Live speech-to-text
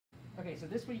Okay, so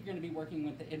this week you're going to be working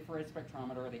with the infrared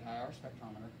spectrometer or the IR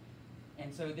spectrometer.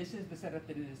 And so this is the setup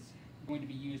that is going to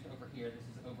be used over here. This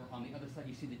is over on the other side.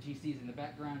 You see the GCs in the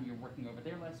background. You're working over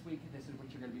there last week. This is what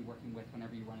you're going to be working with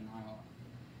whenever you run an IR.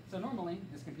 So normally,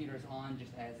 this computer is on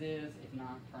just as is. If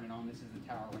not, turn it on. This is the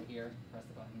tower right here. Press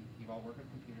the button. You've all worked with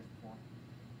computers before.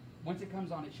 Once it comes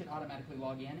on, it should automatically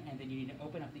log in, and then you need to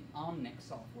open up the Omnic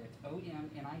software. It's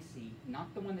O-M-N-I-C,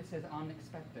 not the one that says Omnic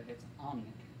Spectra. It's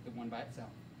Omnic, the one by itself.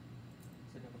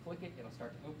 So double click it, it'll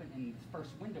start to open, and the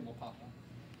first window will pop up.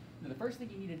 Now the first thing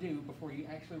you need to do before you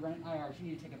actually run an IR is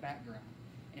you need to take a background.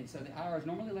 And so the IR is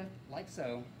normally left like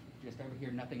so, just over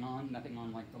here, nothing on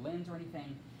like the lens or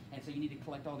anything. And so you need to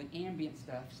collect all the ambient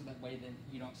stuff so that way that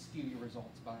you don't skew your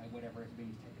results by whatever is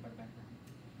being detected by the background.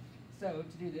 So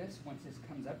to do this, once this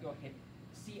comes up, you'll hit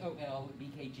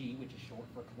COL-BKG, which is short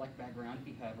for collect background. If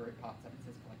you hover, it pops up and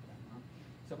says collect background.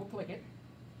 So we'll click it,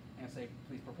 and it'll say,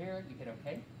 please prepare. You hit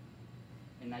OK,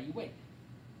 and now you wait.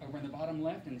 Over in the bottom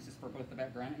left, and this is for both the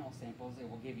background and all samples, it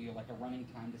will give you like a running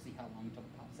time to see how long until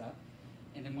it pops up.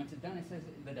 And then once it's done, it says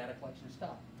the data collection is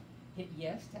stopped. Hit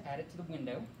yes to add it to the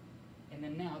window, and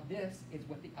then now this is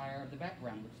what the IR of the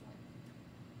background looks like.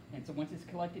 And so once it's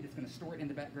collected, it's going to store it in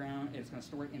the background. It's going to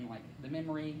store it in like the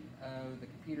memory of the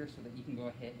computer so that you can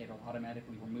go ahead. It'll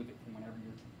automatically remove it from whenever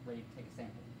you're ready to take a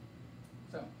sample.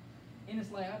 So in this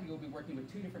lab, you'll be working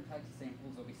with two different types of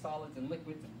samples. There'll be solids and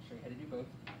liquids, and I'll show you how to do both.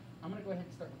 I'm going to go ahead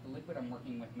and start with the liquid. I'm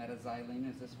working with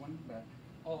metaxylene as this one, but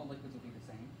all the liquids will be the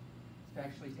same. To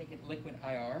actually take it liquid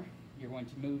IR, you're going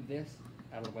to move this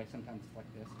out of the way. Sometimes it's like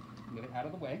this. Move it out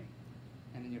of the way,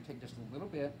 and then you'll take just a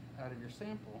little bit out of your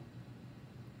sample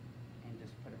and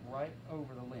just put it right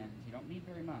over the lens. You don't need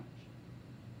very much.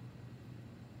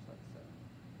 Just like so.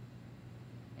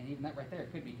 And even that right there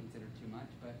could be considered too much,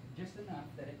 but just enough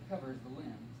that it covers the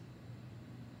lens.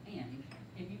 And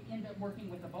if you end up working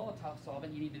with a volatile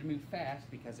solvent, you need to move fast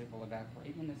because it will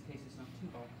evaporate. In this case, it's not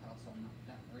too volatile, so I'm not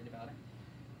that worried about it.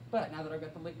 But now that I've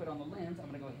got the liquid on the lens,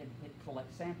 I'm going to go ahead and hit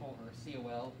collect sample, or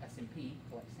COL-SMP,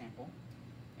 collect sample.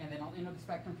 And then I'll enter the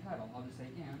spectrum title. I'll just say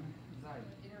M, xylene.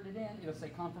 Entered it in, it'll say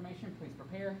confirmation, please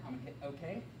prepare. I'm going to hit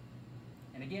OK.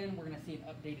 And again, we're going to see an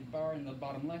updated bar in the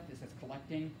bottom left that says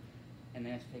collecting, and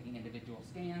then it's taking individual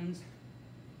scans.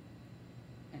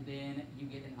 And then you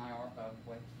get an IR of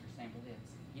what your sample is.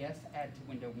 Yes, add to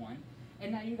window 1.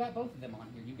 And now you've got both of them on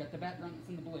here. You've got the background that's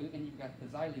in the blue, and you've got the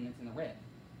xylene that's in the red.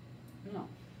 No.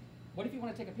 What if you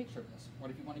want to take a picture of this? What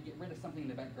if you want to get rid of something in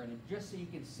the background just so you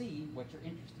can see what you're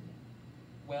interested in?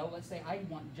 Well, let's say I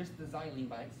want just the xylene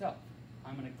by itself.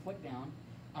 I'm going to click down,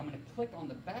 I'm going to click on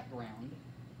the background,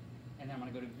 and then I'm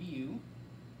going to go to View,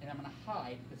 and I'm going to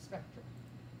hide the spectrum.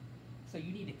 So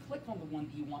you need to click on the one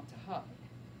that you want to hide.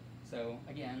 So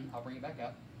again, I'll bring it back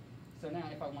up. So now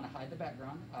if I want to hide the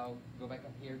background, I'll go back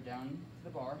up here, down to the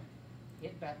bar,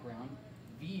 hit background,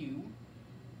 View,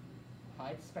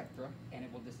 hide spectra, and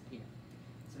it will disappear.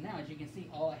 So now, as you can see,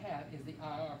 all I have is the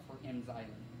IR for M-xylene.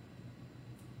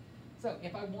 So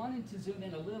if I wanted to zoom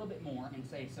in a little bit more and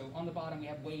say, so on the bottom we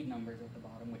have wave numbers at the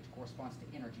bottom, which corresponds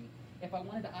to energy. If I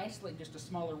wanted to isolate just a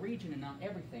smaller region and not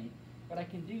everything, what I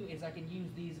can do is I can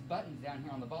use these buttons down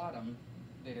here on the bottom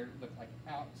that look like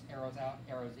out,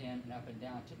 arrows in, and up and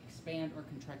down to expand or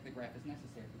contract the graph as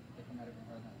necessary,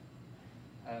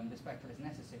 the spectra as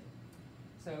necessary.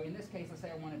 So in this case, let's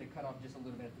say I wanted to cut off just a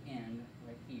little bit at the end,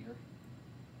 right here.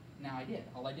 Now I did.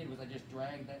 All I did was I just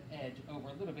dragged that edge over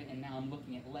a little bit, and now I'm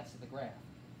looking at less of the graph.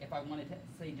 If I wanted to,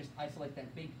 say, just isolate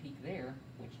that big peak there,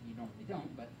 which you normally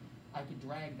don't, but I could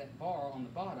drag that bar on the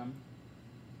bottom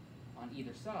on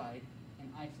either side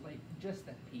and isolate just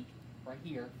that peak right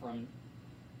here from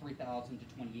 3,000 to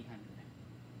 2,800.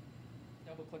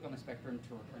 Double click on the spectrum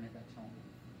to return it back to normal.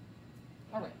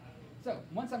 All right. So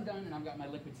once I'm done and I've got my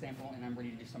liquid sample and I'm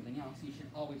ready to do something else, you should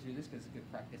always do this because it's good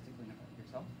practice to clean up after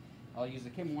yourself. I'll use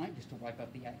the Chemwipe just to wipe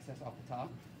up the excess off the top.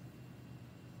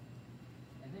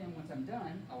 And then once I'm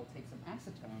done, I will take some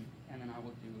acetone and then I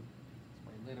will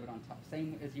spray a little bit on top.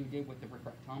 Same as you did with the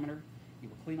refractometer. You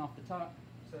will clean off the top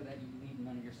so that you leave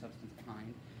none of your substance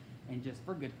behind. And just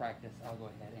for good practice, I'll go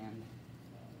ahead and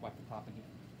wipe the top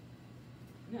again.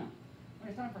 Now,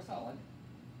 when it's time for solid,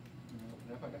 open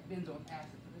it up. I've got benzoic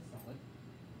acid for this solid.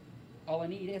 All I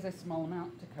need is a small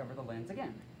amount to cover the lens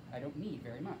again. I don't need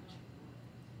very much.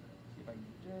 See if I can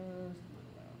get just a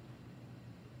little out.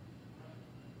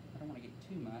 I don't want to get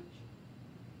too much.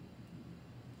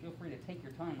 Feel free to take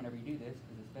your time whenever you do this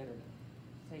because it's better to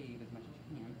save as much as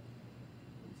you can.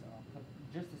 And so I'll put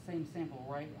just the same sample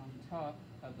right on top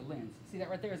of the lens. See, that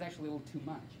right there is actually a little too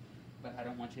much, but I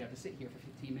don't want you to have to sit here for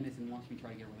 15 minutes and watch me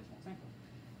try to get a really small sample.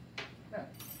 Okay.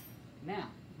 Now,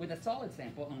 With a solid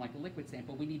sample, unlike a liquid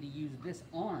sample, we need to use this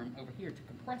arm over here to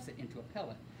compress it into a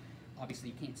pellet. Obviously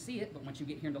you can't see it, but once you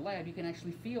get here in the lab, you can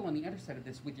actually feel on the underside of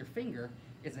this with your finger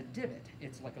is a divot.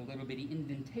 It's like a little bitty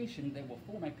indentation that will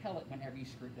form a pellet whenever you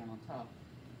screw it down on top.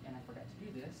 And I forgot to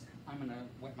do this. I'm gonna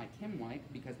wet my Chem wipe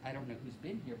because I don't know who's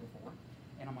been here before,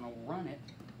 and I'm gonna run it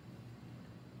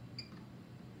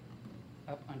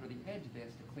up under the edge of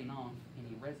this to clean off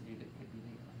any residue that could be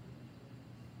there,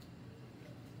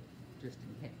 just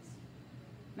in case.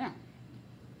 Now,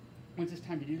 once it's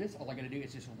time to do this, all I gotta do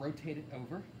is just rotate it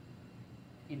over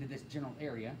into this general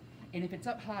area, and if it's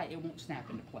up high, it won't snap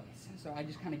into place. So I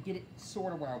just kind of get it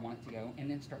sort of where I want it to go, and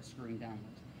then start screwing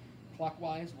downwards.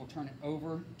 Clockwise, we'll turn it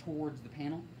over towards the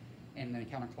panel, and then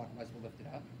counterclockwise, we'll lift it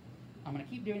up. I'm gonna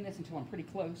keep doing this until I'm pretty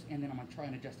close, and then I'm gonna try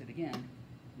and adjust it again.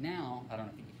 Now, I don't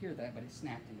know if you can hear that, but it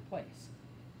snapped into place.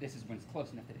 This is when it's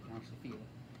close enough that it can actually feel it.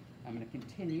 I'm going to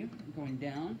continue going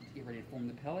down to get ready to form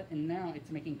the pellet, and now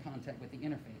it's making contact with the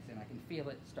interface, and I can feel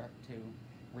it start to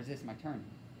resist my turning.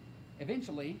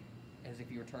 Eventually, as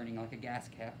if you were turning like a gas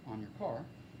cap on your car,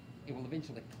 it will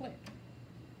eventually click,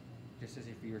 just as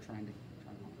if you were trying to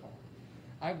turn on a car.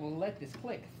 I will let this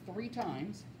click 3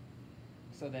 times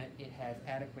so that it has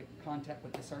adequate contact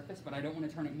with the surface, but I don't want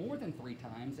to turn it more than 3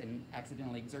 times and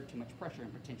accidentally exert too much pressure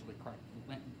and potentially crack the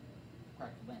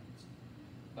lens.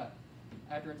 But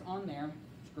after it's on there,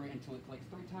 screw it until it clicks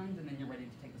 3 times, and then you're ready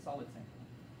to take the solid sample.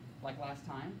 Like last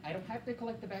time, I don't have to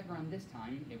collect the background this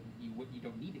time. You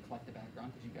don't need to collect the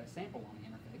background because you've got a sample on the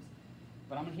interface.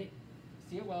 But I'm going to hit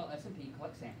COL SMP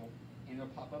collect sample, and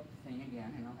it'll pop up the thing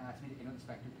again, and it'll ask me to enter the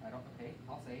spectrum title. Okay,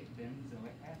 I'll say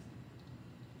benzoic acid.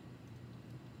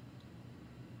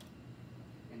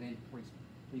 And then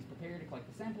please prepare to collect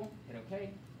the sample, hit OK,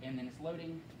 and then it's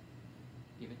loading.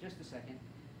 Give it just a second.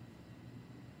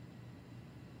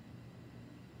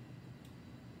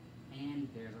 And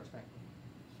there's our spectrum.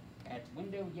 Add to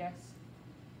window, yes.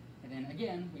 And then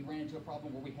again, we ran into a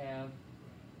problem where we have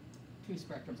 2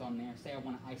 spectrums on there. Say I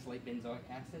want to isolate benzoic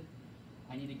acid.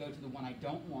 I need to go to the one I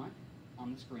don't want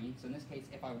on the screen. So in this case,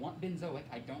 if I want benzoic,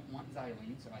 I don't want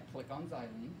xylene. So I click on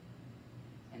xylene,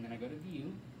 and then I go to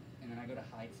view, and then I go to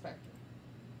hide spectrum.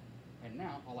 And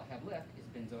now all I have left is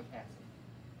benzoic acid.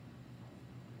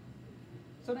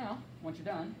 So now, once you're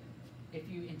done, if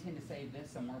you intend to save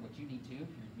this somewhere, which you need to, if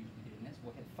you're usually doing this,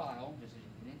 we'll hit File, just as you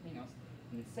would anything else,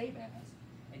 and then Save As,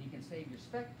 and you can save your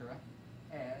spectra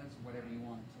as whatever you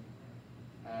want to.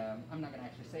 I'm not going to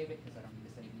actually save it because I don't need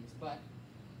to save these, but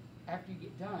after you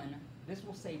get done, this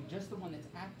will save just the one that's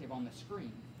active on the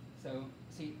screen. So,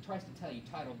 see, it tries to tell you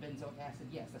title benzoic acid.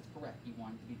 Yes, that's correct. You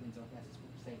want it to be benzoic acid, so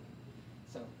we're saving.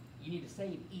 So, you need to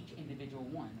save each individual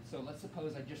one. So let's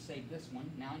suppose I just saved this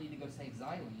one. Now I need to go save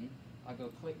xylene. I'll go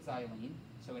click xylene,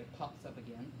 so it pops up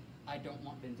again. I don't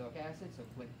want benzoic acid, so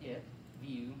click it,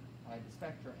 view, hide the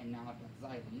spectra, and now I've got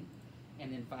xylene,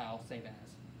 and then File, Save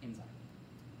As, in xylene.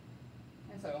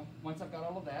 And so, once I've got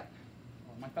all of that,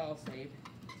 all my files saved,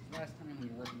 last time when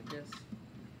you were working with this,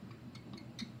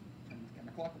 turn this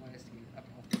counterclockwise to get it up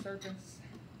off the surface.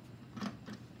 So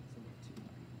we get 2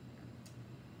 more.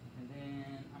 And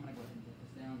then I'm going to go ahead and get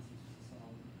this down since it's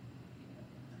solid.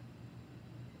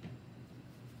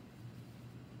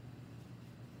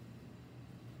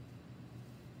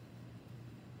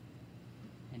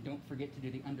 And don't forget to do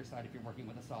the underside if you're working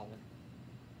with a solid,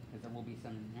 because there will be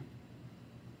some in there.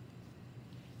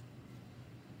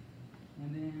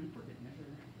 And then for bit measure,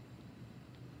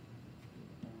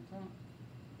 on top.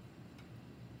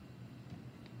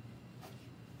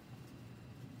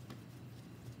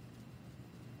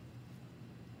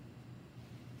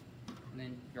 And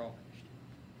then you're all finished.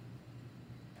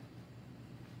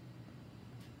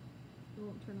 It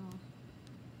won't turn off.